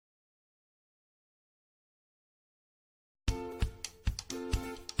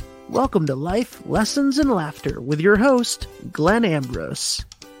Welcome to Life, Lessons, and Laughter with your host, Glenn Ambrose.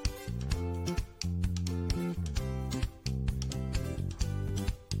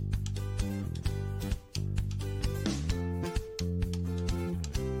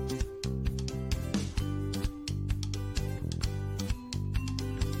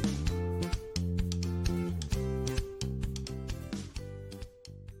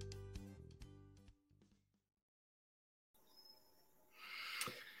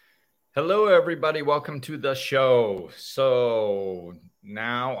 Hello, everybody. Welcome to the show. So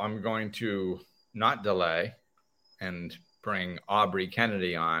now I'm going to not delay and bring Aubrey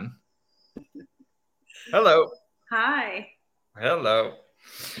Kennedy on. Hello. Hi. Hello.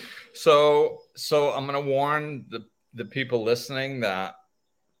 So I'm going to warn the people listening that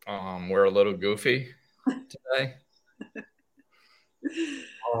we're a little goofy today.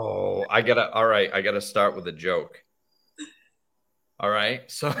 All right. I gotta start with a joke. All right.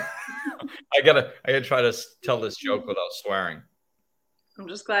 So I gotta try to tell this joke without swearing. I'm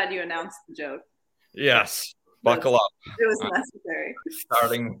just glad you announced the joke. Yes. Buckle up. It was necessary.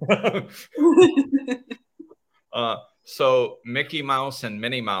 Starting. So Mickey Mouse and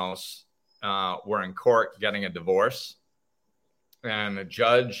Minnie Mouse were in court getting a divorce. And the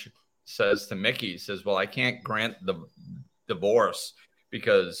judge says to Mickey, says, well, I can't grant the divorce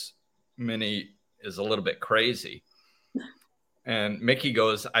because Minnie is a little bit crazy. And Mickey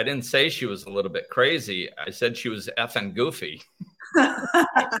goes, I didn't say she was a little bit crazy. I said she was effing goofy. Oh,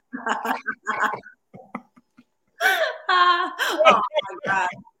 my God.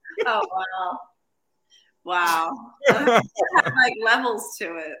 Oh, wow. Wow. That had like levels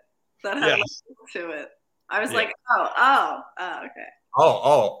to it. Levels to it. I was like, okay.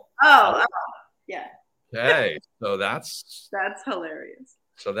 Oh. Yeah. Okay. So that's hilarious.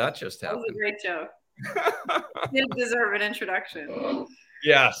 So that just happened. That was a great joke. You didn't deserve an introduction.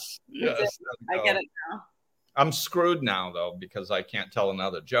 Yes. I get it now. I'm screwed now, though, because I can't tell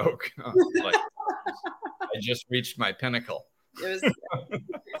another joke. I just reached my pinnacle. It's a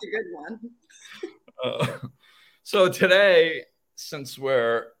good one. So today, since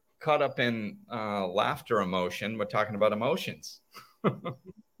we're caught up in laughter emotion, we're talking about emotions.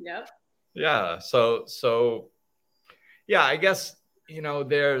 Yep. Yeah. So yeah, I guess,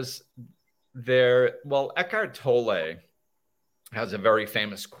 Eckhart Tolle has a very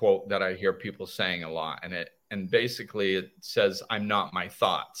famous quote that I hear people saying a lot, and basically it says, I'm not my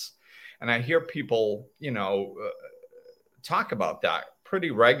thoughts. And I hear people, talk about that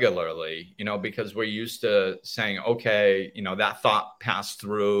pretty regularly, because we're used to saying, okay, that thought passed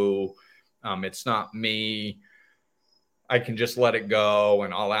through. It's not me. I can just let it go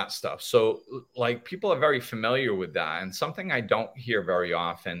and all that stuff. So like people are very familiar with that. And something I don't hear very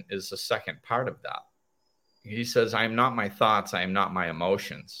often is the second part of that. He says, I am not my thoughts. I am not my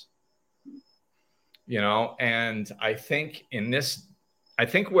emotions. And I think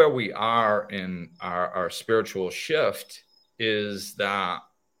where we are in our spiritual shift is that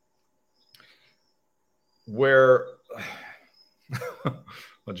well,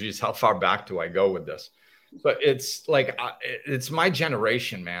 geez, how far back do I go with this? But it's like, it's my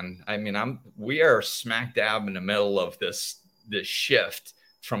generation, man. I mean, we are smack dab in the middle of this shift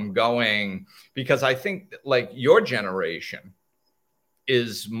from going, because I think like your generation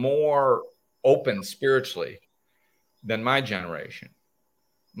is more open spiritually than my generation.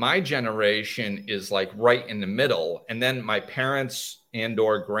 My generation is like right in the middle. And then my parents and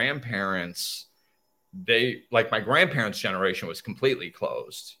or grandparents, my grandparents' generation was completely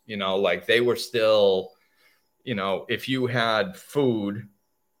closed, like they were still, if you had food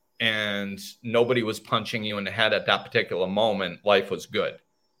and nobody was punching you in the head at that particular moment, life was good.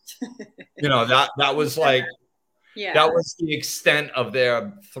 That was like, yeah, that was the extent of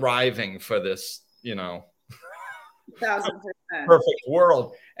their thriving for this, 1,000%. perfect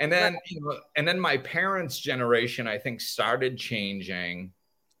world. And then, and then my parents' generation, I think, started changing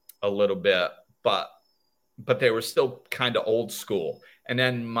a little bit, but they were still kind of old school. And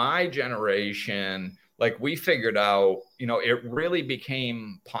then my generation, like we figured out, it really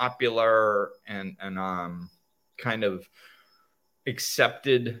became popular and kind of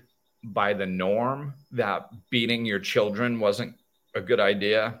accepted by the norm that beating your children wasn't a good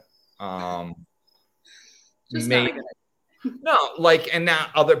idea. Not a good idea. No, and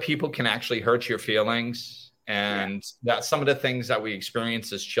that other people can actually hurt your feelings, and that some of the things that we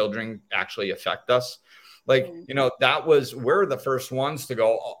experience as children actually affect us. Like, we're the first ones to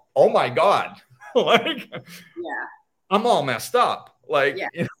go, oh my God. I'm all messed up.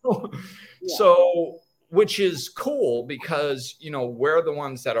 So which is cool because, you know, we're the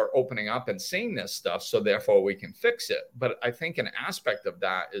ones that are opening up and seeing this stuff. So therefore we can fix it. But I think an aspect of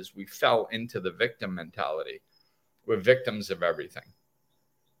that is we fell into the victim mentality. We're victims of everything,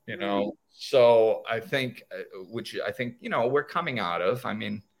 you know? So I think, which I think, you know, we're coming out of. I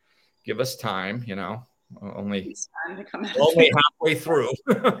mean, give us time, you know, only halfway through.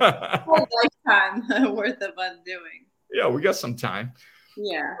 Whole lifetime worth of undoing. Yeah, we got some time.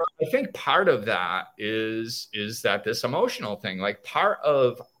 Yeah. I think part of that is that this emotional thing, like part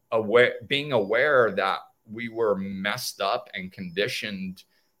of being aware that we were messed up and conditioned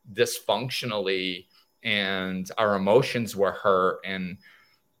dysfunctionally and our emotions were hurt and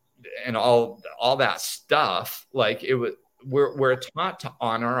all that stuff. Like we're taught to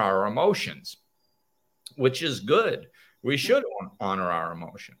honor our emotions, which is good. We should honor our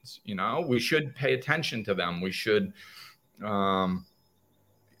emotions. You know, we should pay attention to them. We should,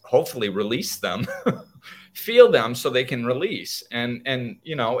 hopefully release them, feel them so they can release. And,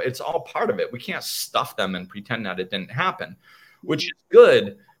 you know, it's all part of it. We can't stuff them and pretend that it didn't happen, which is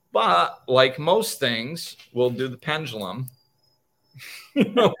good. But like most things, we'll do the pendulum,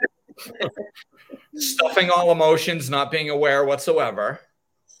 you know, stuffing all emotions, not being aware whatsoever.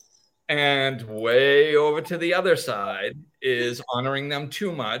 And way over to the other side is honoring them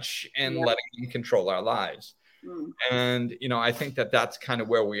too much and letting them control our lives. And, you know, I think that that's kind of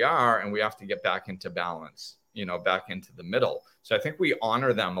where we are, and we have to get back into balance, you know, back into the middle. So I think we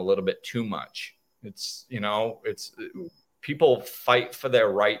honor them a little bit too much. It's, you know, people fight for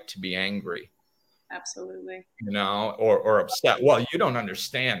their right to be angry. Absolutely. You know, or upset. Well, you don't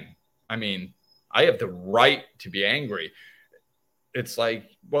understand. I mean, I have the right to be angry. It's like,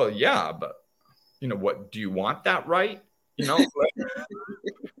 well, yeah, but, you know, what, do you want that right? You know,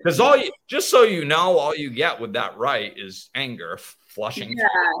 because just so you know, all you get with that right is anger, flushing.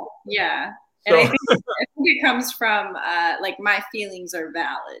 Yeah. And I think it comes from like my feelings are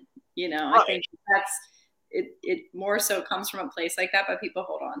valid. You know, I think that's it more so comes from a place like that, but people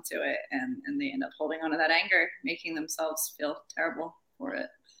hold on to it and they end up holding on to that anger, making themselves feel terrible for it.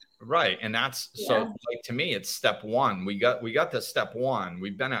 Right. And that's so like to me, it's step one. We got to step one.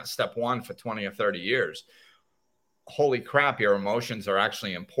 We've been at step one for 20 or 30 years. Holy crap, your emotions are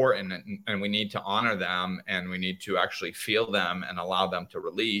actually important and we need to honor them and we need to actually feel them and allow them to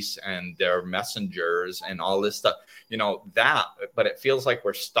release, and they're messengers and all this stuff, you know, that, but it feels like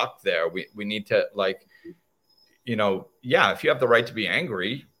we're stuck there. We need to, like, you know, if you have the right to be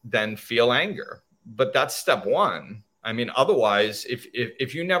angry, then feel anger, but that's step one. I mean, otherwise,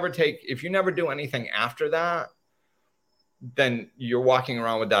 if you never do anything after that, then you're walking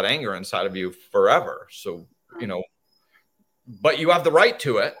around with that anger inside of you forever. So, you know, but you have the right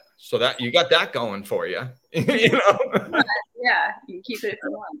to it, so that you got that going for you, you know? Yeah, you can keep it if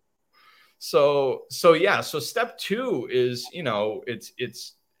you want. So step two is, you know,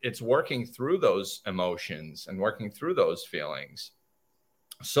 it's working through those emotions and working through those feelings.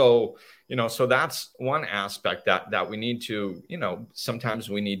 So, you know, so that's one aspect that we need to, you know, sometimes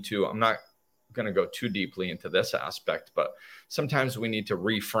we need to, I'm not going to go too deeply into this aspect, but sometimes we need to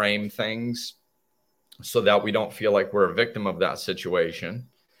reframe things so that we don't feel like we're a victim of that situation.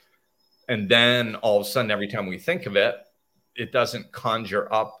 And then all of a sudden, every time we think of it, it doesn't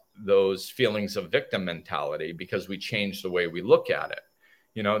conjure up those feelings of victim mentality because we change the way we look at it.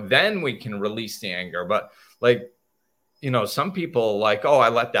 You know, then we can release the anger. But like, you know, some people like, oh, I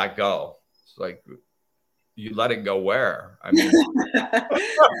let that go. It's like, you let it go where? I mean,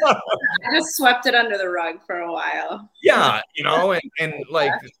 I just swept it under the rug for a while. Yeah, you know, and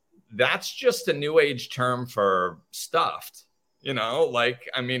like, that's just a new age term for stuffed, you know, like,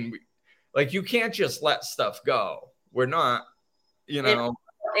 I mean, like you can't just let stuff go. We're not, you know.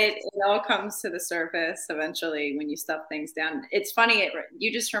 It all comes to the surface eventually when you stuff things down. It's funny.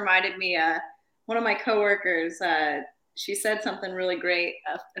 You just reminded me, one of my coworkers, she said something really great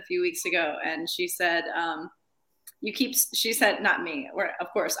a few weeks ago. And she said, she said, not me, or of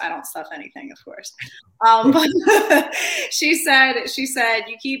course I don't stuff anything, of course. But she said,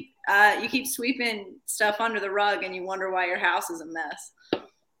 you keep sweeping stuff under the rug and you wonder why your house is a mess.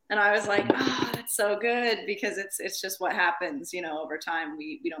 And I was like, oh, that's so good, because it's just what happens, you know, over time.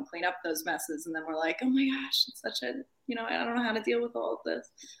 We don't clean up those messes, and then we're like, oh my gosh, it's such a, you know, I don't know how to deal with all of this.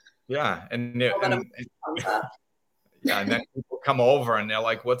 Yeah, and then people come over and they're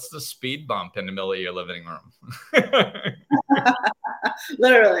like, what's the speed bump in the middle of your living room?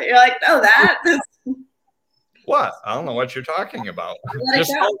 Literally, you're like, oh, what? I don't know what you're talking about.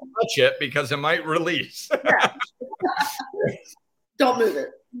 Just don't touch it because it might release. Don't move it.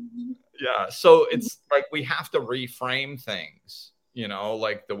 Yeah. So it's like we have to reframe things.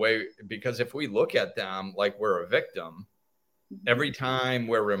 like the way, because if we look at them like we're a victim, every time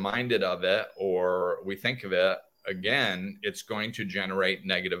we're reminded of it or we think of it again, it's going to generate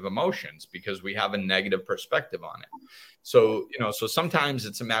negative emotions because we have a negative perspective on it. So, so sometimes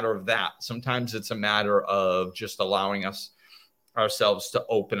it's a matter of that. Sometimes it's a matter of just allowing ourselves to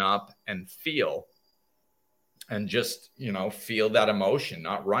open up and feel, and just, feel that emotion,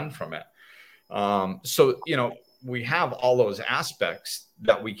 not run from it. So, we have all those aspects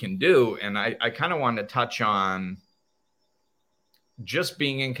that we can do. And I kind of want to touch on just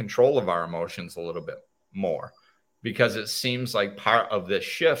being in control of our emotions a little bit more, because it seems like part of this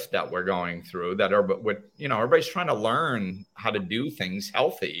shift that we're going through that everybody's trying to learn how to do things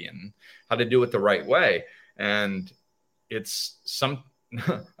healthy and how to do it the right way. And it's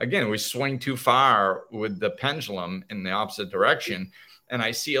again, we swing too far with the pendulum in the opposite direction. And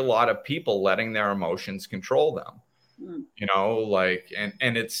I see a lot of people letting their emotions control them,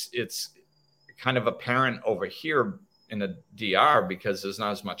 and it's kind of apparent over here in the DR because there's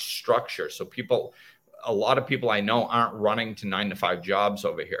not as much structure. So a lot of people I know aren't running to 9-to-5 jobs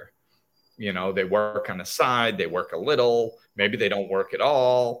over here. They work on the side, they work a little, maybe they don't work at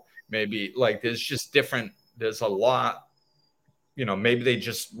all. Maybe there's a lot, maybe they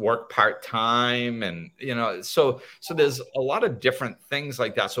just work part-time and, so there's a lot of different things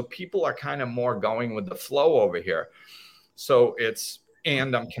like that. So people are kind of more going with the flow over here. So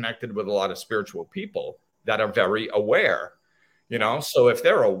and I'm connected with a lot of spiritual people that are very aware, so if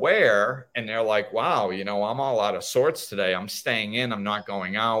they're aware and they're like, wow, I'm all out of sorts today, I'm staying in, I'm not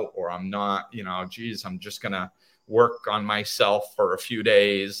going out, or I'm not, I'm just going to work on myself for a few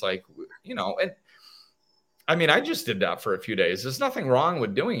days. Like, and I mean, I just did that for a few days. There's nothing wrong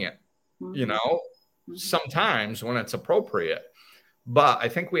with doing it, sometimes when it's appropriate. But I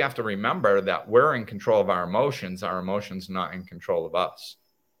think we have to remember that we're in control of our emotions not in control of us.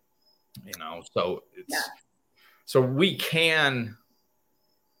 So so we can,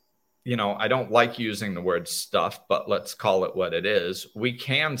 I don't like using the word stuff, but let's call it what it is. We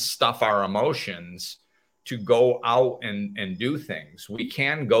can stuff our emotions to go out and do things. We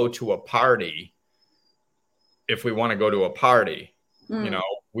can go to a party if we want to go to a party.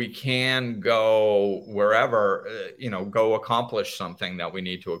 We can go wherever, go accomplish something that we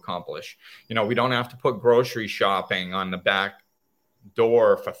need to accomplish. We don't have to put grocery shopping on the back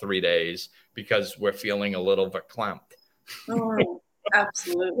door for 3 days because we're feeling a little verklempt. Oh,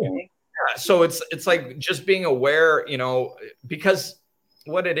 absolutely. So it's like just being aware, because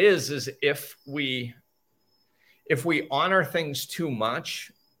what it is if we honor things too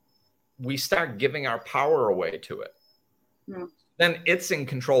much, we start giving our power away to it. Then it's in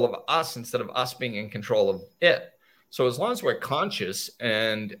control of us instead of us being in control of it. So as long as we're conscious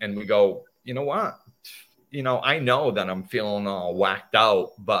and we go, you know what? I know that I'm feeling all whacked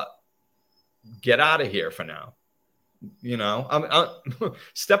out, but get out of here for now. I'm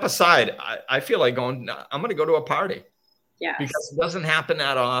step aside. I feel like I'm going to go to a party. Yeah. Because it doesn't happen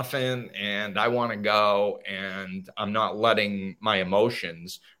that often and I want to go and I'm not letting my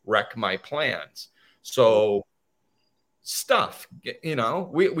emotions wreck my plans. So stuff,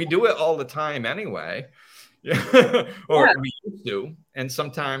 we do it all the time anyway. Or we used to. And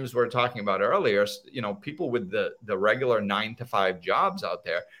sometimes we're talking about earlier, people with the regular 9-to-5 jobs out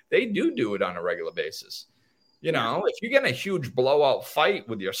there, they do it on a regular basis. If you get in a huge blowout fight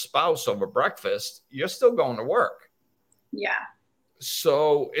with your spouse over breakfast, you're still going to work. Yeah.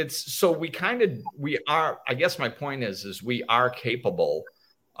 So we are, I guess my point is we are capable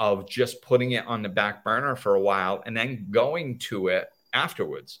of just putting it on the back burner for a while and then going to it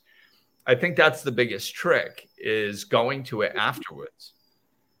afterwards. I think that's the biggest trick, is going to it afterwards.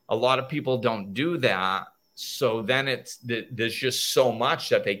 A lot of people don't do that. So then there's just so much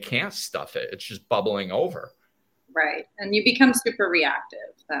that they can't stuff it. It's just bubbling over. Right. And you become super reactive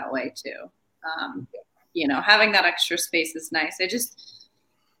that way too. Having that extra space is nice.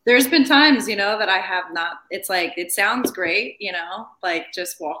 There's been times, that I have not, it's like, it sounds great, like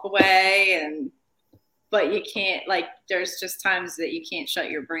just walk away but you can't, like, there's just times that you can't shut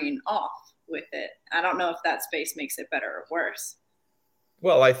your brain off with it. I don't know if that space makes it better or worse.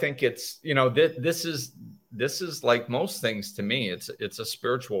 Well, I think it's, this is like most things to me, it's a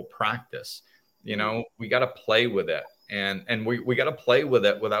spiritual practice. We got to play with it. And we got to play with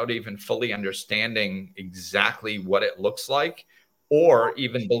it without even fully understanding exactly what it looks like, or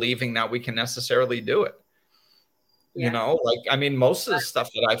even believing that we can necessarily do it. Yeah. Most of the stuff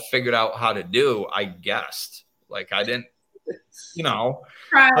that I figured out how to do, I guessed. Like I didn't, trial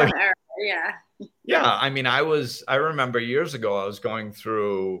and error. Yeah. Yeah. I remember years ago, I was going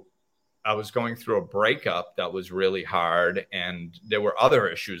through I was going through a breakup that was really hard, and there were other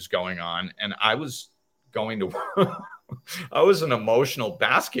issues going on, and I was going to I was an emotional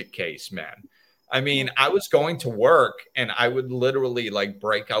basket case, man. I mean, I was going to work and I would literally like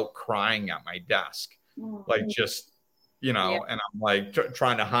break out crying at my desk, like just, and I'm like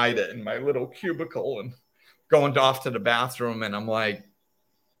trying to hide it in my little cubicle and going off to the bathroom. And I'm like,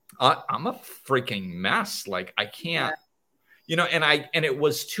 I'm a freaking mess. Like I can't, and it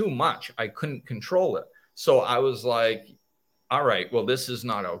was too much. I couldn't control it. So I was like, all right, well, this is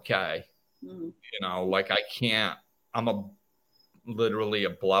not okay. Like I can't, literally a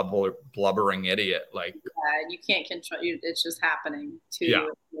blubbering idiot. Like, you can't control you. It's just happening to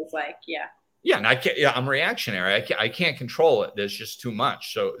you. It's like, and I can't, I'm reactionary. I can't control it. There's just too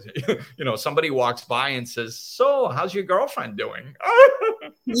much. So, somebody walks by and says, so how's your girlfriend doing?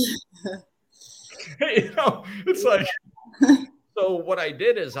 It's like, so what I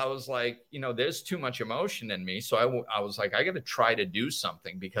did is I was like, there's too much emotion in me. So I was like, I got to try to do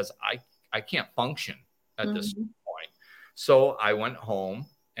something because I can't function at this point. So I went home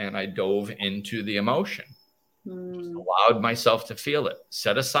and I dove into the emotion, allowed myself to feel it,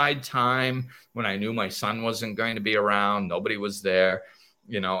 set aside time when I knew my son wasn't going to be around. Nobody was there.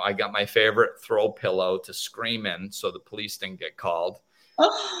 I got my favorite throw pillow to scream in so the police didn't get called.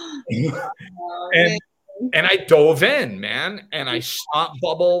 And I dove in, man, and I snot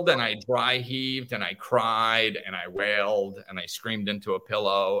bubbled and I dry heaved and I cried and I wailed and I screamed into a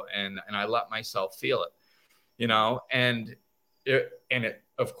pillow and I let myself feel it, and it,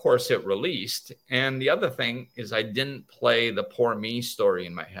 of course, it released. And the other thing is I didn't play the poor me story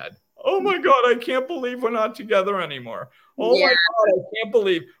in my head. Oh my God, I can't believe we're not together anymore. Oh my God, I can't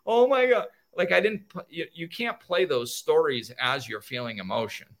believe. Oh my God. Like I didn't, you can't play those stories as you're feeling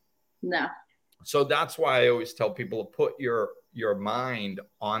emotion. No. So that's why I always tell people to put your mind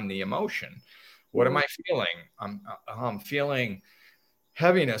on the emotion. What am I feeling? I'm feeling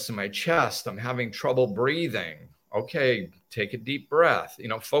heaviness in my chest. I'm having trouble breathing. Okay, take a deep breath.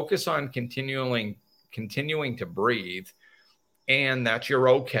 Focus on continuing to breathe, and that you're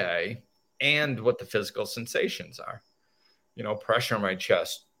okay, and what the physical sensations are. Pressure in my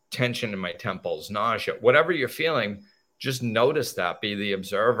chest, tension in my temples, nausea, whatever you're feeling. Just notice that, be the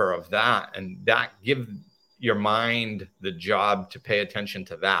observer of that, and that give your mind the job to pay attention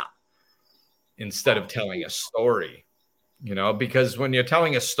to that instead of telling a story, because when you're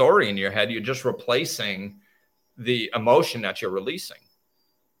telling a story in your head, you're just replacing the emotion that you're releasing.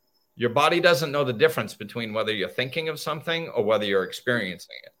 Your body doesn't know the difference between whether you're thinking of something or whether you're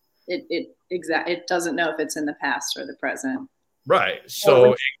experiencing it. It doesn't know if it's in the past or the present. Right.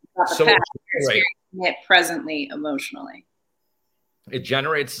 So it presently emotionally, it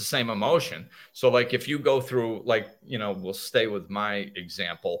generates the same emotion. So like if you go through, like, we'll stay with my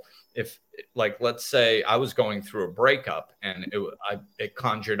example. If like, let's say I was going through a breakup and it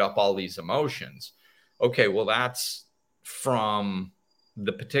conjured up all these emotions. Okay, well, that's from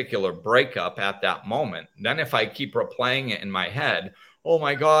the particular breakup at that moment. Then if I keep replaying it in my head, oh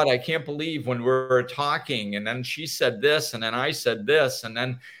my God, I can't believe when we were talking and then she said this and then I said this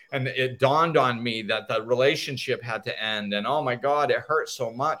and it dawned on me that the relationship had to end and oh my God, it hurt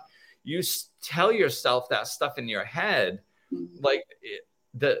so much. You tell yourself that stuff in your head, like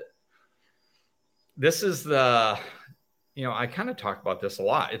this is the, I kind of talk about this a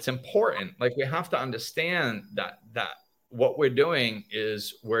lot. It's important. Like we have to understand that what we're doing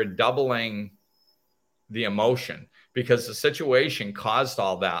is we're doubling the emotion because the situation caused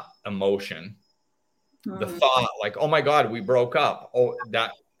all that emotion. The thought like, oh my God, we broke up. Oh,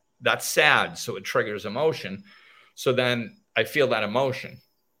 that's sad. So it triggers emotion. So then I feel that emotion.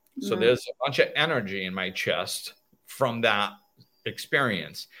 So there's a bunch of energy in my chest from that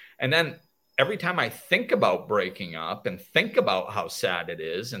experience. And then every time I think about breaking up and think about how sad it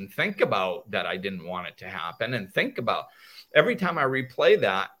is and think about that I didn't want it to happen and think about every time I replay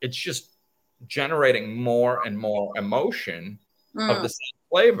that, it's just generating more and more emotion of the same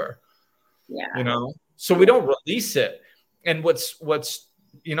flavor. Yeah. So we don't release it. And what's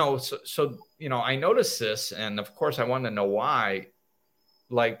I noticed this, and of course I want to know why.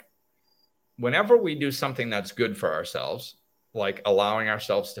 Like whenever we do something that's good for ourselves, like allowing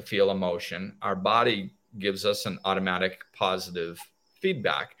ourselves to feel emotion, our body gives us an automatic positive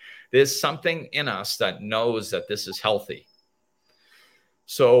feedback. There's something in us that knows that this is healthy.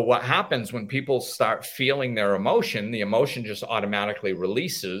 So what happens when people start feeling their emotion, the emotion just automatically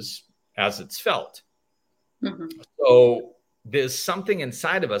releases as it's felt. So there's something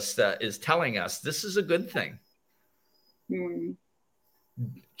inside of us that is telling us this is a good thing.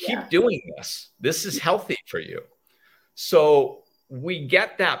 Keep doing this. This is healthy for you. So we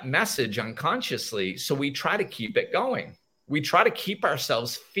get that message unconsciously. So we try to keep it going. We try to keep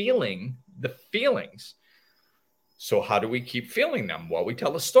ourselves feeling the feelings. So how do we keep feeling them? Well, we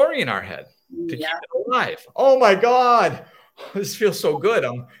tell a story in our head to keep it alive. Oh my God, this feels so good.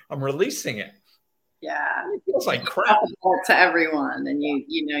 I'm releasing it. Yeah, it feels like crap to everyone, and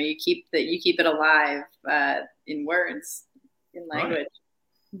you keep it alive in words, in language.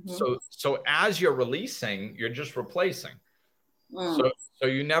 Right. Mm-hmm. So as you're releasing, you're just replacing. So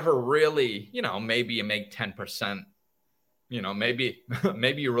you never really, maybe you make 10%.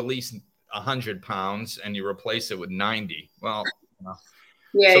 Maybe you release 100 pounds and you replace it with 90. Well,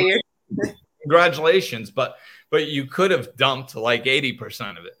 yeah, so congratulations, but you could have dumped like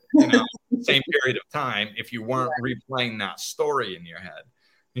 80% of it, same period of time if you weren't replaying that story in your head,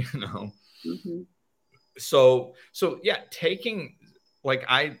 Mm-hmm. So yeah, taking what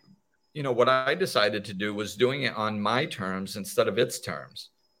I decided to do was doing it on my terms instead of its terms.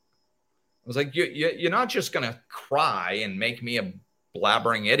 I was like, you're not just going to cry and make me a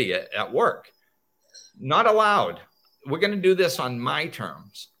blabbering idiot at work. Not allowed. We're going to do this on my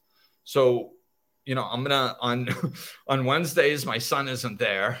terms. So, I'm going to, on Wednesdays, my son isn't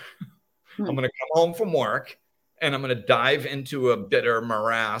there. I'm going to come home from work and I'm going to dive into a bitter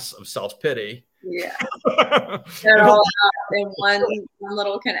morass of self-pity. Yeah. They're all out in one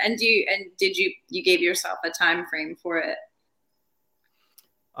little and did you gave yourself a time frame for it?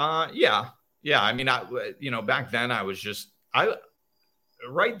 Yeah. I mean, back then I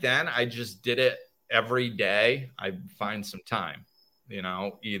just did it every day. I'd find some time,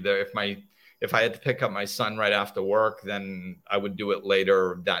 either if I had to pick up my son right after work, then I would do it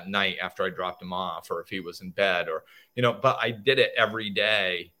later that night after I dropped him off, or if he was in bed, or, but I did it every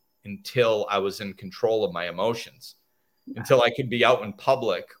day until I was in control of my emotions, until I could be out in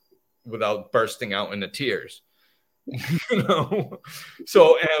public without bursting out into tears.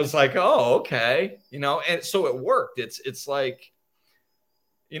 So, and I was like, oh, okay. And so it worked. It's like,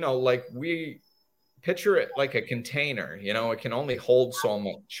 like we picture it like a container, it can only hold so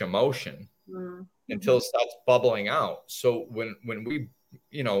much emotion until it starts bubbling out. So when we,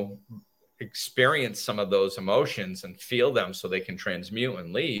 experience some of those emotions and feel them so they can transmute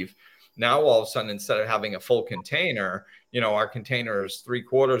and leave, now all of a sudden, instead of having a full container, our container is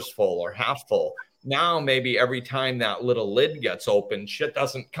 3/4 full or half full. Now, maybe every time that little lid gets open, shit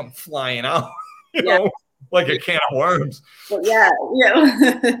doesn't come flying out, like a can of worms. Yeah.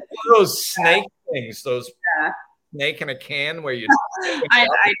 Those snake things, those snake in a can where you. I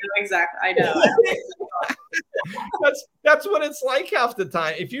know exactly. I know. That's what it's like half the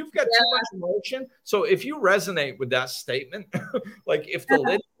time. If you've got too much emotion, so if you resonate with that statement, like if the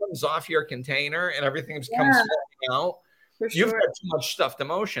lid comes off your container and everything comes flowing out, you've got too much stuffed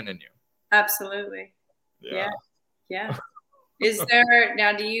emotion in you. Absolutely. Yeah. Is there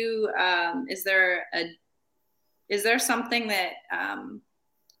now? Do you? Is there something that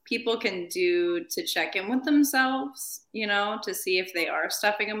people can do to check in with themselves? To see if they are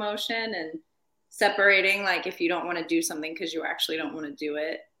stuffing emotion and separating, like if you don't want to do something because you actually don't want to do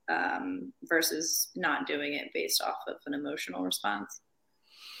it, versus not doing it based off of an emotional response.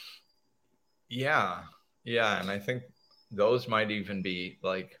 Yeah, and I think those might even be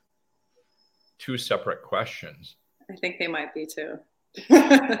like two separate questions. I think they might be too.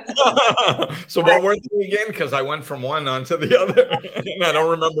 So what were they again? Because I went from one onto the other and I don't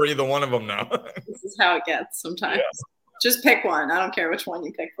remember either one of them now. This is how it gets sometimes. Yeah. Just pick one. I don't care which one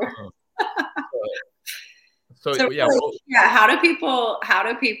you pick for. How do people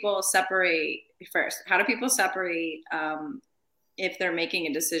separate first? How do people separate if they're making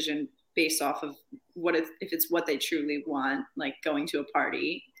a decision based off of if it's what they truly want, like going to a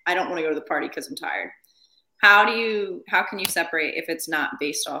party? I don't want to go to the party because I'm tired. How can you separate if it's not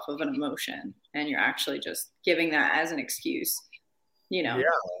based off of an emotion and you're actually just giving that as an excuse? Yeah,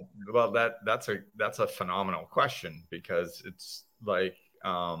 well, that's a phenomenal question, because it's like,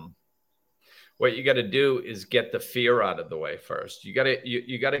 what you got to do is get the fear out of the way first. You got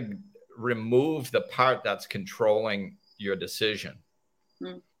to remove the part that's controlling your decision.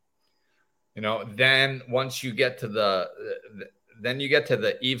 Then once you get to the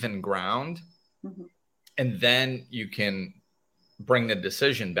even ground, and then you can bring the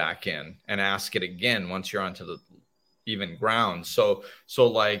decision back in and ask it again once you're onto the even ground. So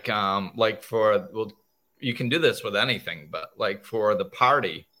like you can do this with anything, but like for the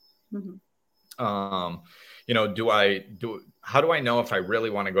party, how do I know if I really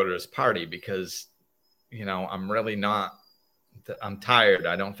want to go to this party? Because, I'm tired.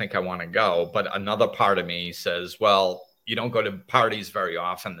 I don't think I want to go. But another part of me says, well, you don't go to parties very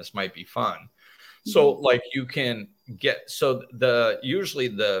often. This might be fun. So like you can get, so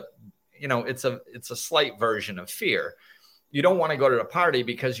usually it's a slight version of fear. You don't want to go to the party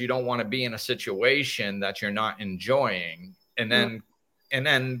because you don't want to be in a situation that you're not enjoying. And then,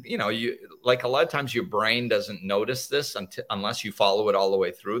 you like a lot of times your brain doesn't notice this unless you follow it all the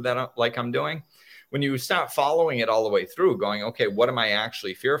way through like I'm doing. When you start following it all the way through going, okay, what am I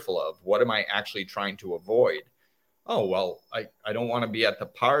actually fearful of? What am I actually trying to avoid? Oh, well, I don't want to be at the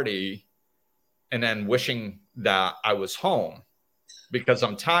party and then wishing that I was home because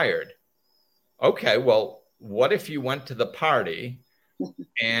I'm tired. Okay, well, what if you went to the party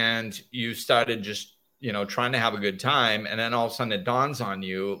and you started just, trying to have a good time. And then all of a sudden it dawns on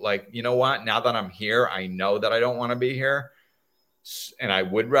you like, you know what, now that I'm here, I know that I don't want to be here and I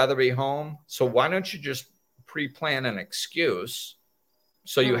would rather be home. So why don't you just pre-plan an excuse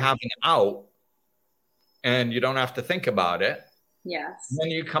so you have an out and you don't have to think about it. Yes. And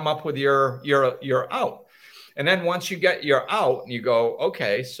then you come up with your out. And then once you get your out and you go,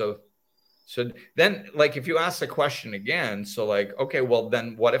 okay, so then like if you ask the question again, so like, okay, well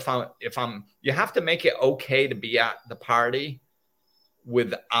then what if I'm you have to make it okay to be at the party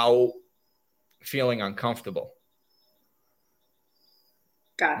without feeling uncomfortable.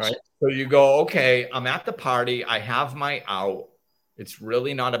 Gotcha. Right? So you go, okay, I'm at the party, I have my out. It's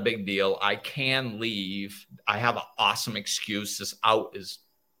really not a big deal. I can leave. I have an awesome excuse. This out is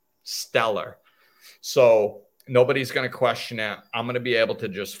stellar. So nobody's going to question it. I'm going to be able to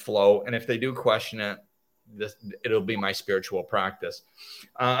just flow. And if they do question it, it'll be my spiritual practice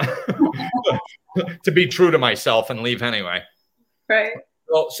to be true to myself and leave anyway. Right.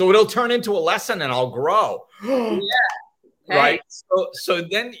 So it'll turn into a lesson and I'll grow. Yeah. Hey. Right. So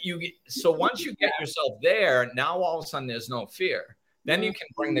then once you get yourself there, now all of a sudden there's no fear. Then you can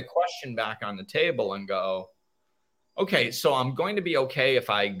bring the question back on the table and go, okay, so I'm going to be okay if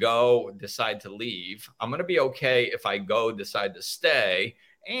I go, decide to leave. I'm going to be okay if I go, decide to stay.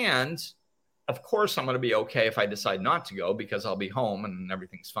 And of course, I'm going to be okay if I decide not to go because I'll be home and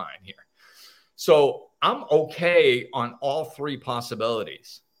everything's fine here. So I'm okay on all three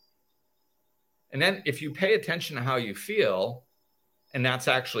possibilities. And then if you pay attention to how you feel, and that's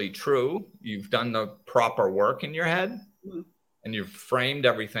actually true, you've done the proper work in your head and you've framed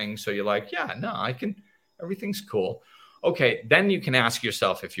everything. So you're like, yeah, no, I can, everything's cool. Okay. Then you can ask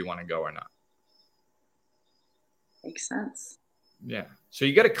yourself if you want to go or not. Makes sense. Yeah. So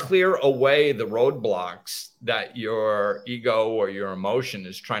you got to clear away the roadblocks that your ego or your emotion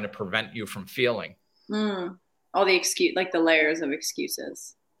is trying to prevent you from feeling. All the like the layers of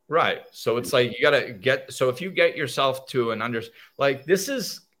excuses. Right. So it's like you got to so if you get yourself to like this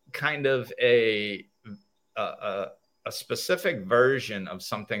is kind of a specific version of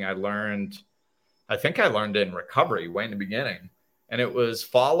something I learned. I think I learned it in recovery way in the beginning. And it was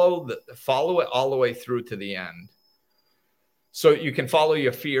follow it all the way through to the end. So you can follow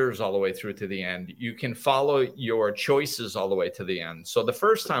your fears all the way through to the end. You can follow your choices all the way to the end. So the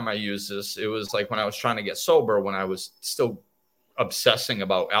first time I used this, it was like when I was trying to get sober, when I was still obsessing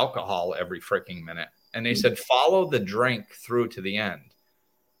about alcohol every freaking minute. And they said, follow the drink through to the end.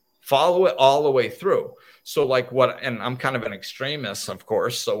 Follow it all the way through. So like and I'm kind of an extremist, of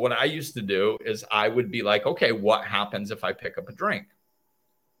course. So what I used to do is I would be like, okay, what happens if I pick up a drink?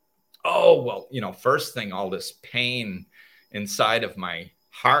 Oh, well, first thing, all this pain inside of my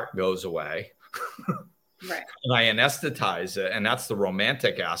heart goes away. Right. And I anesthetize it. And that's the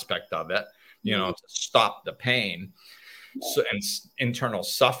romantic aspect of it, to stop the pain. So, and internal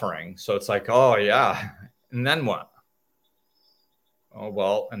suffering. So it's like, oh yeah. And then what? Oh,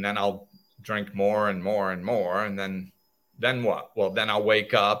 well, and then I'll drink more and more and more. And then what? Well, then I'll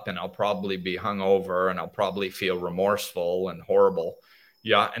wake up and I'll probably be hungover and I'll probably feel remorseful and horrible.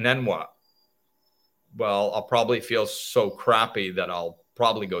 Yeah. And then what? Well, I'll probably feel so crappy that I'll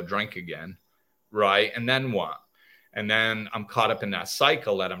probably go drink again. Right. And then what? And then I'm caught up in that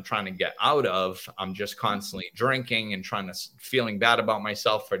cycle that I'm trying to get out of. I'm just constantly drinking and feeling bad about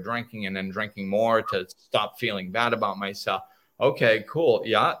myself for drinking and then drinking more to stop feeling bad about myself. Okay, cool.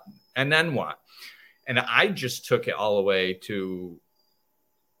 Yeah. And then what? And I just took it all the way to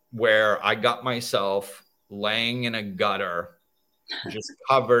where I got myself laying in a gutter, just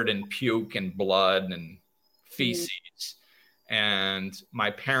covered in puke and blood and feces. And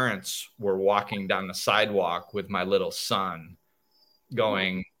my parents were walking down the sidewalk with my little son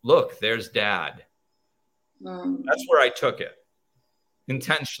going, look, there's dad. That's where I took it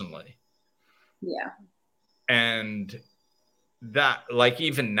intentionally. Yeah. And that, like,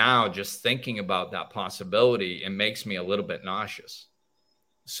 even now, just thinking about that possibility, it makes me a little bit nauseous.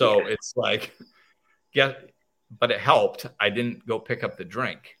 So it's like, but it helped. I didn't go pick up the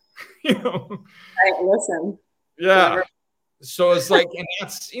drink. you know? Listen. Yeah. Whoever. So it's like, and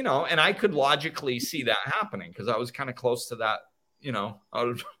that's, and I could logically see that happening because I was kind of close to that, I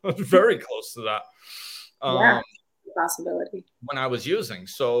was very close to that. Possibility. When I was using.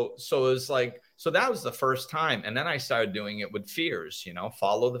 So it was like, so that was the first time. And then I started doing it with fears,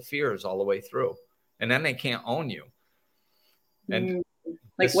 follow the fears all the way through. And then they can't own you. And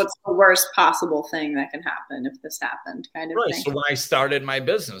what's the worst possible thing that can happen if this happened, kind of thing? So when I started my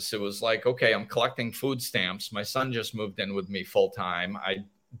business, it was like, okay, I'm collecting food stamps. My son just moved in with me full time. I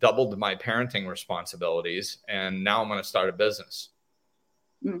doubled my parenting responsibilities, and now I'm going to start a business.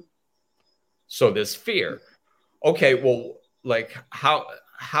 So this fear. Okay, well, like how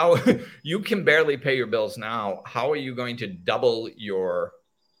you can barely pay your bills now. How are you going to double your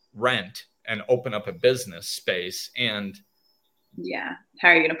rent and open up a business space? And how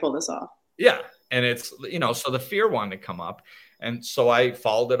are you going to pull this off? Yeah. And it's, so the fear wanted to come up. And so I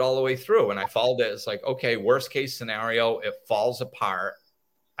followed it all the way through, and I followed it. It's like, okay, worst case scenario, it falls apart.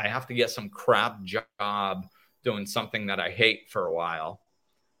 I have to get some crap job doing something that I hate for a while.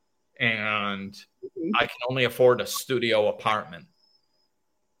 And I can only afford a studio apartment.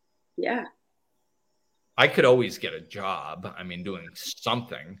 Yeah. I could always get a job. I mean, doing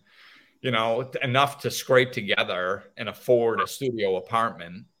something, enough to scrape together and afford a studio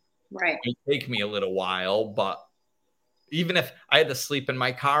apartment. Right. It would take me a little while, but even if I had to sleep in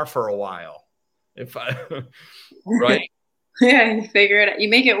my car for a while, right? Yeah, you figure it out. You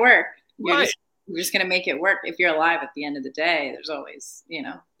make it work. Right. You're just going to make it work. If you're alive at the end of the day, there's always,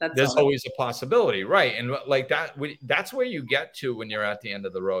 there's always a possibility. Right. And like that's where you get to when you're at the end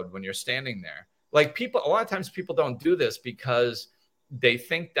of the road, when you're standing there. Like a lot of times people don't do this because they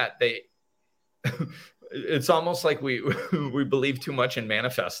think that it's almost like we believe too much in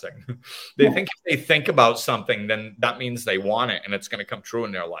manifesting. They think if they think about something, then that means they want it and it's going to come true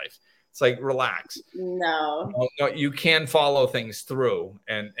in their life. It's like, relax. No, you can follow things through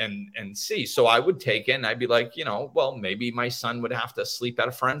and see. So I would take it and I'd be like, well, maybe my son would have to sleep at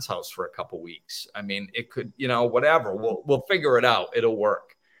a friend's house for a couple weeks. I mean, it could, whatever. We'll figure it out. It'll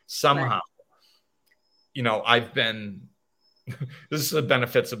work somehow. Right. I've been, this is the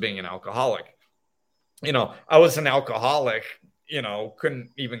benefits of being an alcoholic. I was an alcoholic,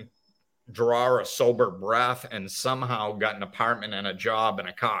 couldn't even draw a sober breath, and somehow got an apartment and a job and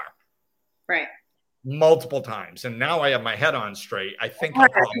a car. Right. Multiple times. And now I have my head on straight. I think I'll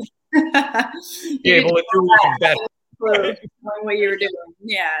probably be able to do it better. What you were doing.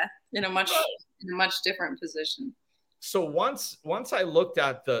 Yeah. In a much different position. So once I looked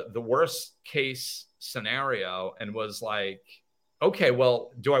at the worst case scenario and was like, okay,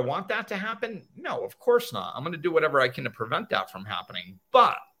 well, do I want that to happen? No, of course not. I'm going to do whatever I can to prevent that from happening.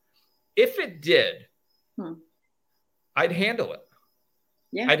 But if it did, I'd handle it.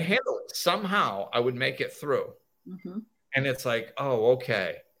 Yeah. I'd handle it. Somehow I would make it through. Mm-hmm. And it's like, oh,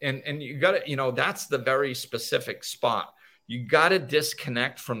 okay. And you got to, that's the very specific spot. You got to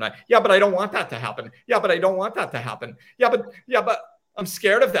disconnect from that. Yeah, but I don't want that to happen. Yeah, but I don't want that to happen. Yeah, but I'm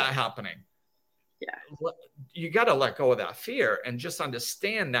scared of that happening. Yeah. You got to let go of that fear and just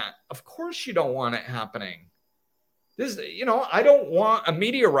understand that, of course, you don't want it happening. This, I don't want a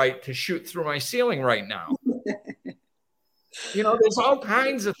meteorite to shoot through my ceiling right now. There's all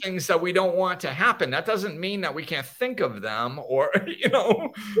kinds of things that we don't want to happen. That doesn't mean that we can't think of them or, and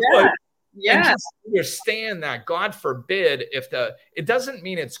just understand that, God forbid, it doesn't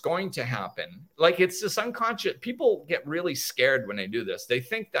mean it's going to happen. Like, it's this unconscious, people get really scared when they do this. They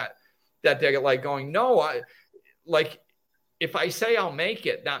think that they're like going, no, if I say I'll make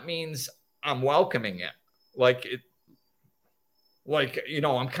it, that means I'm welcoming it.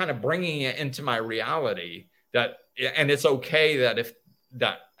 I'm kind of bringing it into my reality and it's okay that if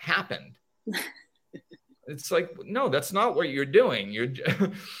that happened. It's like, no, that's not what you're doing.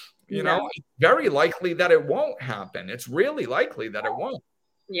 It's very likely that it won't happen. It's really likely that it won't.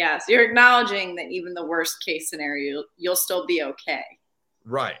 Yeah. So you're acknowledging that even the worst case scenario, you'll still be okay.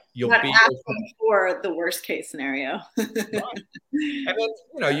 Right. You'll not be asking for the worst case scenario. Right. And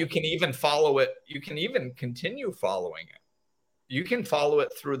then, you can even follow it. You can even continue following it. You can follow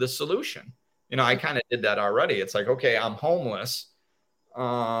it through the solution. I kind of did that already. It's like, okay, I'm homeless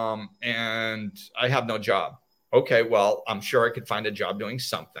and I have no job. Okay, well, I'm sure I could find a job doing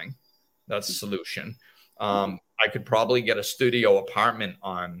something. That's a solution. I could probably get a studio apartment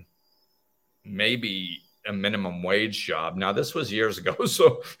on maybe a minimum wage job. Now, this was years ago,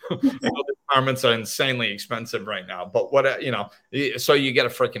 so the apartments are insanely expensive right now. But so you get a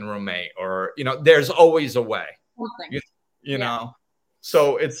freaking roommate, or there's always a way. You know.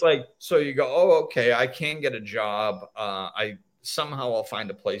 So it's like, so you go, oh, okay, I can get a job. somehow I'll find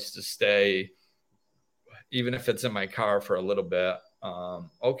a place to stay, even if it's in my car for a little bit.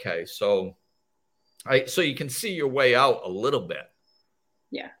 Okay. So you can see your way out a little bit.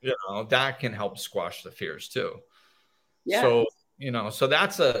 Yeah. That can help squash the fears too. Yeah. So, so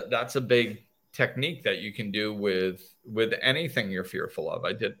that's a big technique that you can do with anything you're fearful of.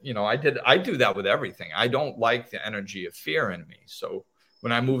 I do that with everything. I don't like the energy of fear in me. So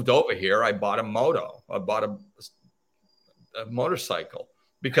when I moved over here, I bought a moto. I bought a motorcycle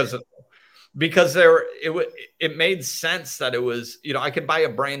because it made sense that it was, I could buy a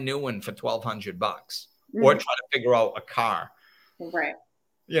brand new one for $1,200 or try to figure out a car. Right.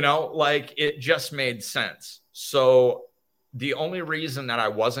 Like it just made sense. So the only reason that I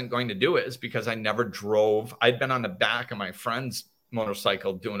wasn't going to do it is because I never drove. I'd been on the back of my friend's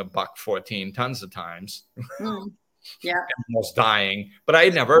motorcycle doing $114 tons of times. Yeah. Almost dying, but I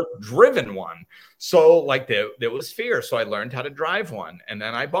had never driven one. So like there was fear. So I learned how to drive one, and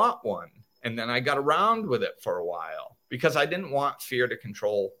then I bought one, and then I got around with it for a while because I didn't want fear to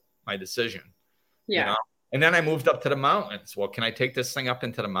control my decision. Yeah. And then I moved up to the mountains. Well, can I take this thing up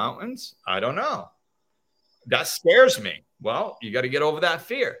into the mountains? I don't know. That scares me. Well, you got to get over that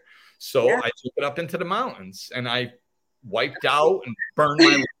fear. So I took it up into the mountains, and I wiped out and burned my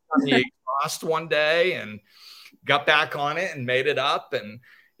leg on the exhaust one day and got back on it and made it up. And,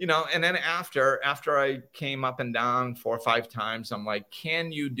 and then after I came up and down 4 or 5 times, I'm like,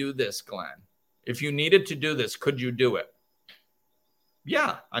 can you do this, Glenn? If you needed to do this, could you do it?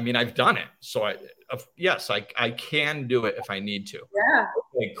 Yeah. I mean, I've done it. So yes, I can do it if I need to. Yeah.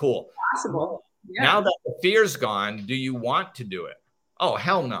 Okay, cool. Possible. Yeah. Now that the fear's gone, do you want to do it? Oh,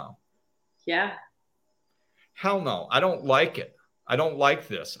 hell no. Yeah. Hell no. I don't like it. I don't like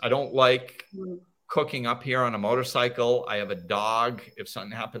this. I don't like cooking up here on a motorcycle. I have a dog. If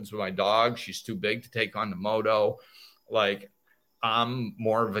something happens with my dog, she's too big to take on the moto. Like, I'm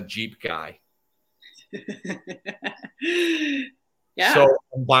more of a Jeep guy. Yeah.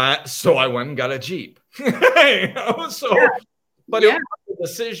 So I went and got a Jeep. But it was a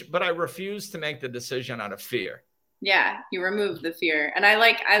decision, but I refused to make the decision out of fear. Yeah, you remove the fear. And I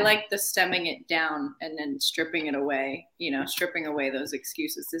like the stemming it down and then stripping it away, stripping away those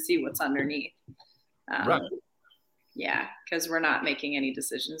excuses to see what's underneath. Right. Yeah, because we're not making any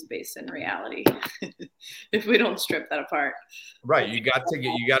decisions based in reality if we don't strip that apart. Right. You got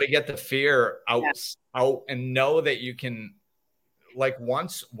to get the fear out and know that you can, like,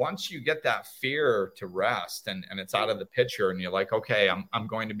 once you get that fear to rest and it's out of the picture and you're like, okay, I'm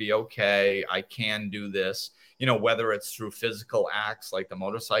going to be okay. I can do this, whether it's through physical acts like the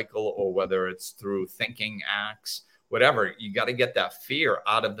motorcycle or whether it's through thinking acts, whatever, you got to get that fear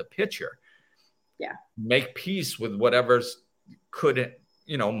out of the picture. Yeah. Make peace with whatever's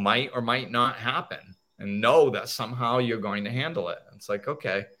might or might not happen and know that somehow you're going to handle it. It's like,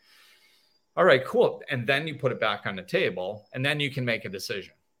 okay, all right, cool. And then you put it back on the table and then you can make a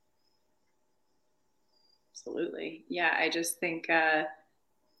decision. Absolutely. Yeah. I just think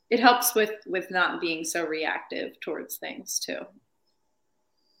it helps with not being so reactive towards things too.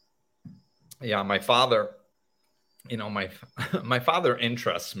 Yeah. My father, my father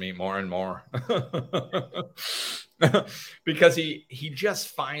interests me more and more because he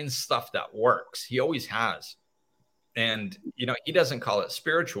just finds stuff that works. He always has. And, he doesn't call it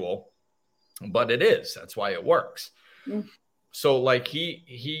spiritual, but it is. That's why it works. Mm. So like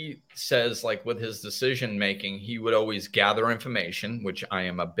he says, like with his decision making, he would always gather information, which I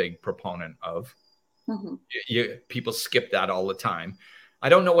am a big proponent of. Mm-hmm. People skip that all the time. I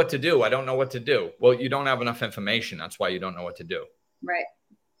don't know what to do. I don't know what to do. Well, you don't have enough information. That's why you don't know what to do. Right.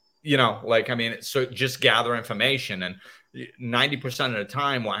 So just gather information. And 90% of the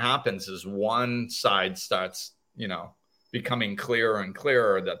time, what happens is one side starts, becoming clearer and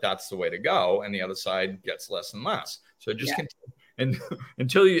clearer that that's the way to go. And the other side gets less and less. So just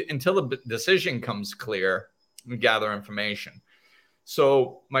continue until the decision comes clear and gather information.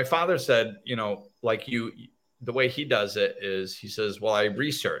 So my father said, like the way he does it is he says, well, I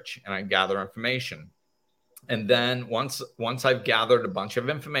research and I gather information. And then once I've gathered a bunch of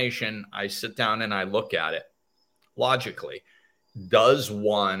information, I sit down and I look at it logically. Does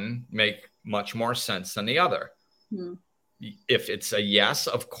one make much more sense than the other? Hmm. If it's a yes,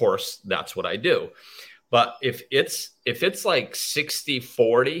 of course, that's what I do. But if it's like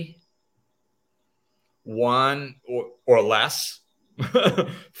 60-40, one or less,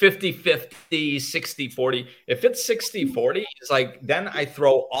 50-50, 60-40. If it's 60-40, it's like, then I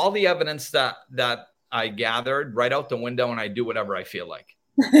throw all the evidence that I gathered right out the window and I do whatever I feel like.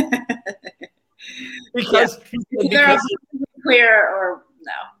 because clear or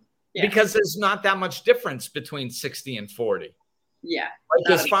no. Yeah. Because there's not that much difference between 60 and 40. Yeah.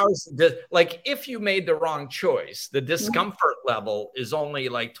 Like as far as like if you made the wrong choice, the discomfort level is only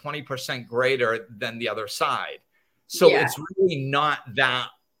like 20% greater than the other side. So it's really not that.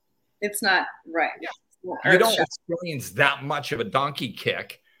 It's not right. Yeah. You don't experience that much of a donkey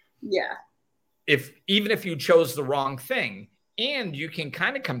kick. Yeah. Even if you chose the wrong thing, and you can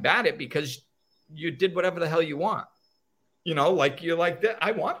kind of combat it because you did whatever the hell you want. You know, like you're like,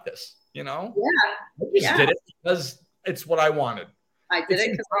 I want this, you know? Yeah. I just did it because it's what I wanted. I did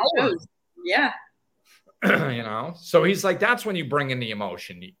it because I chose. Yeah. You know? So he's like, that's when you bring in the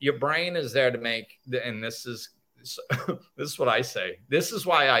emotion. Your brain is there to make, and this is what I say. This is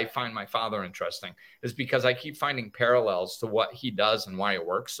why I find my father interesting, is because I keep finding parallels to what he does and why it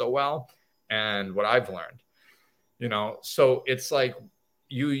works so well and what I've learned. You know, so it's like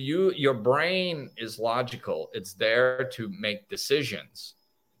your brain is logical. It's there to make decisions.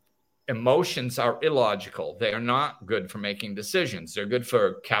 Emotions are illogical. They are not good for making decisions. They're good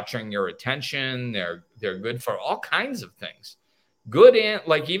for capturing your attention. They're good for all kinds of things. Good and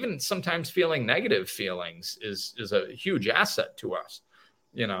like even sometimes feeling negative feelings is a huge asset to us,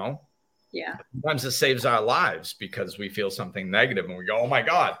 you know? Yeah. Sometimes it saves our lives because we feel something negative and we go, oh my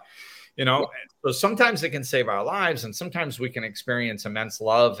God. You know, so sometimes it can save our lives, and sometimes we can experience immense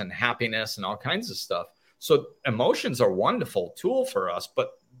love and happiness and all kinds of stuff. So emotions are a wonderful tool for us,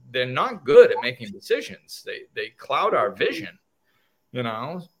 but they're not good at making decisions. They cloud our vision, you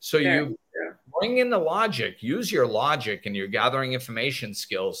know? So you bring in the logic, use your logic and your gathering information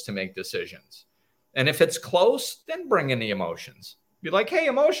skills to make decisions. And if it's close, then bring in the emotions. Be like, hey,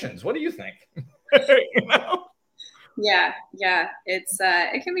 emotions, what do you think? You know? Yeah. It's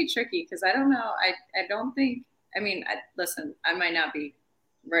it can be tricky because I don't know. I don't think. I mean, listen, I might not be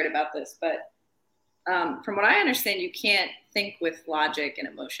right about this, but from what I understand, you can't think with logic and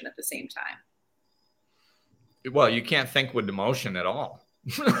emotion at the same time. Well, you can't think with emotion at all.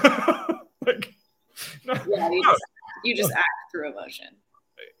 Like, no, yeah, you just act through emotion.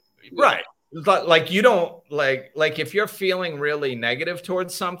 Right. Like you don't like if you're feeling really negative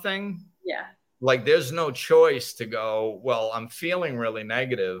towards something. Yeah. Like there's no choice to go, well, I'm feeling really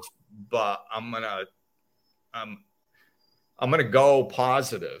negative, but I'm gonna go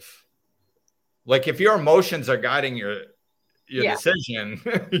positive. Like if your emotions are guiding your decision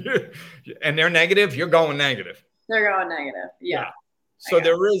and they're negative, you're going negative. They're going negative. Yeah. So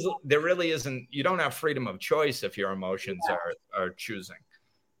there really isn't, you don't have freedom of choice if your emotions are choosing,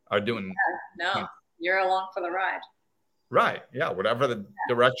 are doing. No, you're along for the ride. Right. Yeah. Whatever the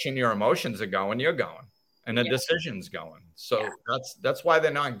direction your emotions are going, you're going, and the decision's going. So that's why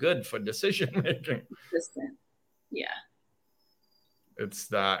they're not good for decision making. Consistent. Yeah. It's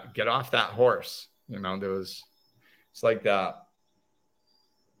that get off that horse. You know, it's like that.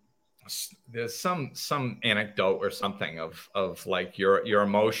 There's some anecdote or something of like your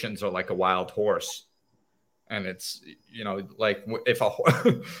emotions are like a wild horse. And it's, you know, like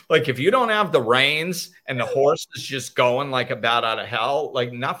if you don't have the reins and the horse is just going like a bat out of hell,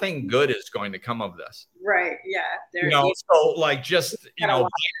 like nothing good is going to come of this. Right. Yeah. You know, so like just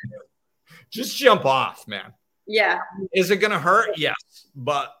jump off, man. Yeah. Is it going to hurt? Yes,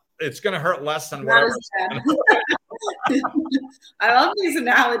 but it's going to hurt less than whatever. I love these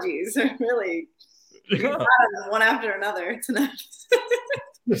analogies. Really, one after another. It's nice.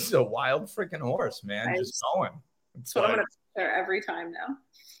 This is a wild freaking horse, man. Just going. That's what I'm going to share every time now.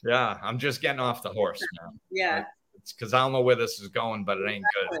 Yeah, I'm just getting off the horse, man. Yeah. It's because I don't know where this is going, but it ain't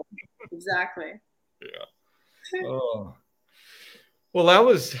good. Exactly. Yeah. Oh. Well, that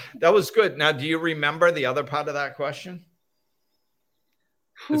was good. Now, do you remember the other part of that question?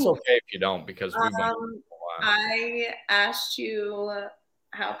 It's okay if you don't, because we've been a while. I asked you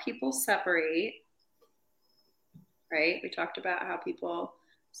how people separate, right? We talked about how people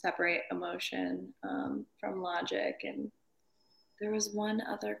separate emotion from logic, and there was one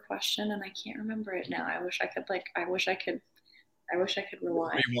other question, and I can't remember it now. I wish I could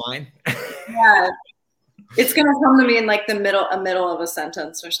rewind. Yeah, it's gonna come to me in like a middle of a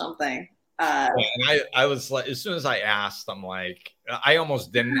sentence or something. And I was like, as soon as I asked, I'm like, I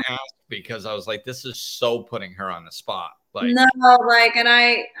almost didn't ask because I was like, this is so putting her on the spot. Like, no, like,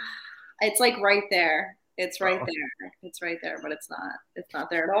 it's like right there. It's right there. It's right there, but it's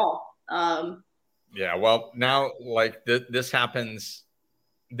not there at all. Yeah. Well, now like this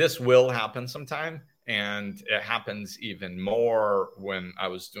will happen sometime. And it happens even more when I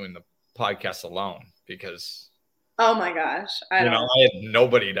was doing the podcast alone because oh my gosh. I had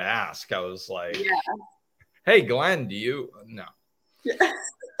nobody to ask. I was like, hey, Glenn, do you? No. Yeah.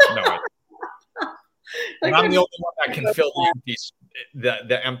 No. Like I'm the only one that can fill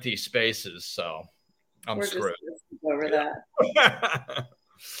the empty spaces. So I'm We're screwed. just over that.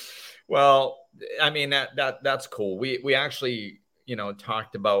 Well, I mean, that's cool. We actually,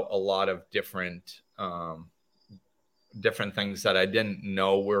 talked about a lot of different things that I didn't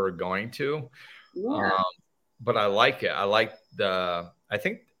know we were going to. Yeah. But I like it. I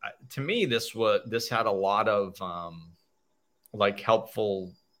think to me, this had a lot of like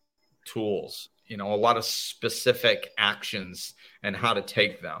helpful tools, a lot of specific actions and how to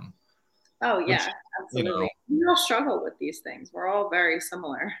take them. Oh yeah, Which, absolutely. We all struggle with these things. We're all very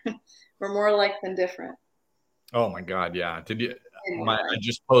similar. We're more alike than different. Oh my God. Yeah. I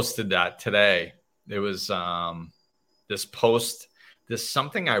just posted that today. It was this post,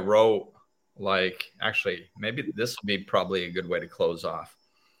 something I wrote, like, actually, maybe this will be probably a good way to close off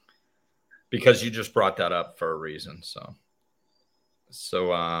because you just brought that up for a reason. So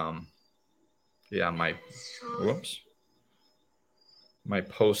yeah, my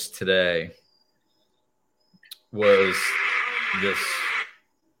post today was this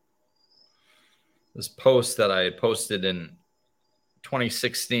post that I posted in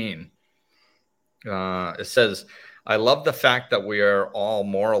 2016. It says, I love the fact that we are all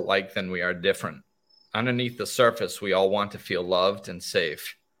more alike than we are different. Underneath the surface, we all want to feel loved and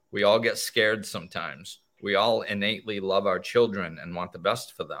safe. We all get scared sometimes. We all innately love our children and want the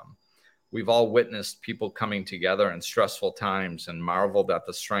best for them. We've all witnessed people coming together in stressful times and marveled at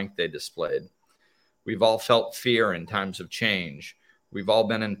the strength they displayed. We've all felt fear in times of change. We've all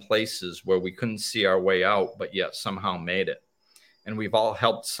been in places where we couldn't see our way out, but yet somehow made it. And we've all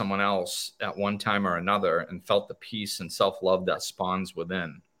helped someone else at one time or another and felt the peace and self-love that spawns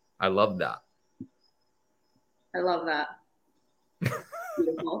within. I love that. I love that.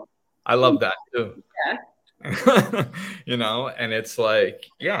 Beautiful. I love that too. Yeah. And it's like,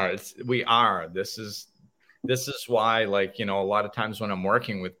 yeah, this is why, like, a lot of times when I'm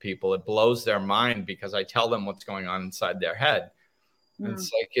working with people, it blows their mind because I tell them what's going on inside their head. And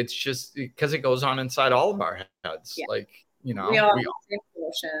it's like, it's just because it goes on inside all of our heads. Yeah. Like, we all have the same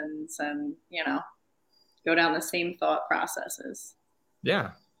emotions and, go down the same thought processes.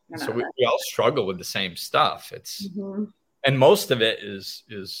 Yeah. So we all struggle with the same stuff. It's, and most of it is,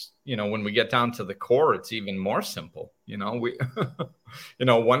 when we get down to the core, it's even more simple.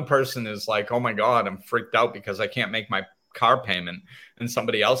 One person is like, oh my God, I'm freaked out because I can't make my car payment. And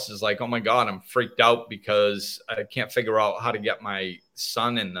somebody else is like, oh my God, I'm freaked out because I can't figure out how to get my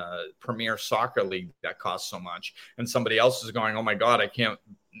son in the Premier Soccer League that costs so much. And somebody else is going, oh my God, I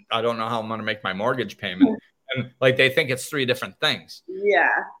don't know how I'm going to make my mortgage payment. And like, they think it's three different things. Yeah.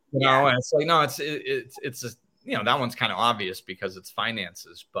 And it's like, no, it's that one's kind of obvious because it's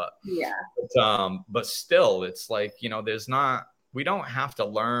finances, but but still, it's like, we don't have to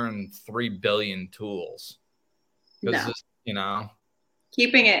learn 3 billion tools. No.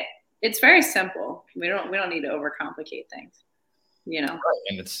 Keeping it's very simple. We don't need to overcomplicate things, Right.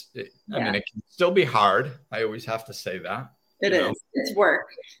 And I mean, it can still be hard. I always have to say that. It is. It's work.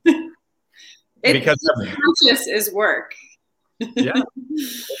 Because conscious is work. Yeah,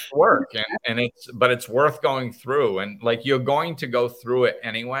 it's work, and it's worth going through, and like, you're going to go through it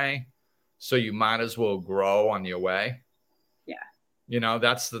anyway, so you might as well grow on your way. Yeah,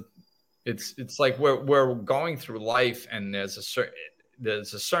 it's like we're going through life, and there's a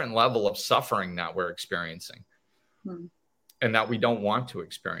certain level of suffering that we're experiencing, and that we don't want to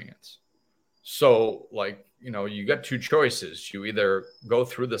experience. So, like, you got two choices. You either go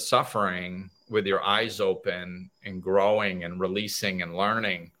through the suffering with your eyes open and growing and releasing and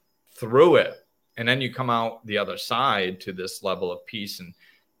learning through it, and then you come out the other side to this level of peace and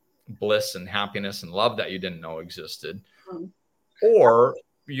bliss and happiness and love that you didn't know existed. Or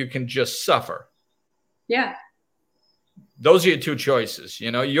you can just suffer. Yeah. Those are your two choices.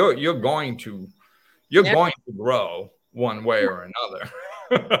 You're going to grow one way or another.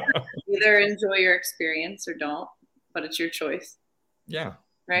 Either enjoy your experience or don't, but it's your choice. Yeah.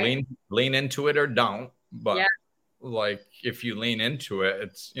 Right. Lean into it or don't. But like, if you lean into it,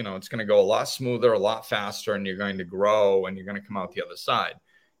 it's, it's going to go a lot smoother, a lot faster, and you're going to grow and you're going to come out the other side.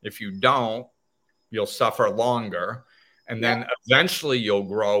 If you don't, you'll suffer longer. And then eventually you'll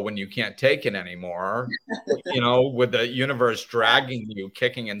grow when you can't take it anymore, with the universe dragging you,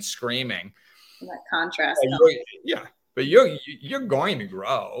 kicking and screaming. And that contrast. But you're going to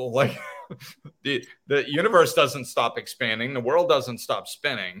grow. Like, the universe doesn't stop expanding. The world doesn't stop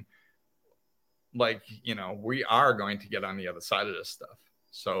spinning. Like, we are going to get on the other side of this stuff.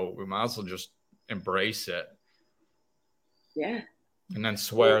 So we might as well just embrace it. Yeah. And then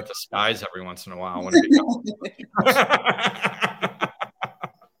swear at the skies every once in a while when it becomes.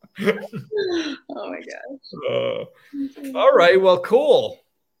 Oh my gosh. All right. Well, cool.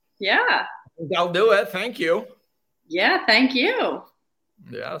 Yeah. I'll do it. Thank you. Yeah, thank you.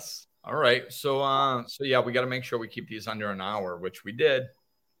 Yes. All right. So yeah, we got to make sure we keep these under an hour, which we did.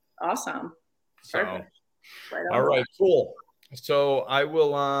 Awesome. So, Perfect. all right, cool. So I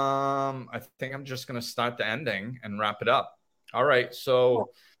will, I think I'm just going to start the ending and wrap it up. All right. So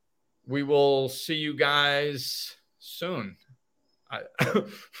we will see you guys soon. Well,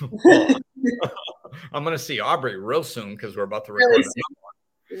 I'm going to see Aubrey real soon because we're about to record.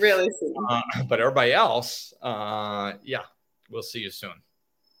 Really soon. But everybody else, yeah, we'll see you soon.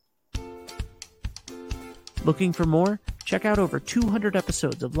 Looking for more? Check out over 200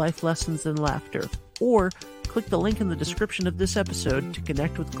 episodes of Life Lessons and Laughter, or click the link in the description of this episode to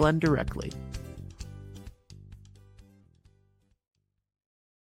connect with Glenn directly.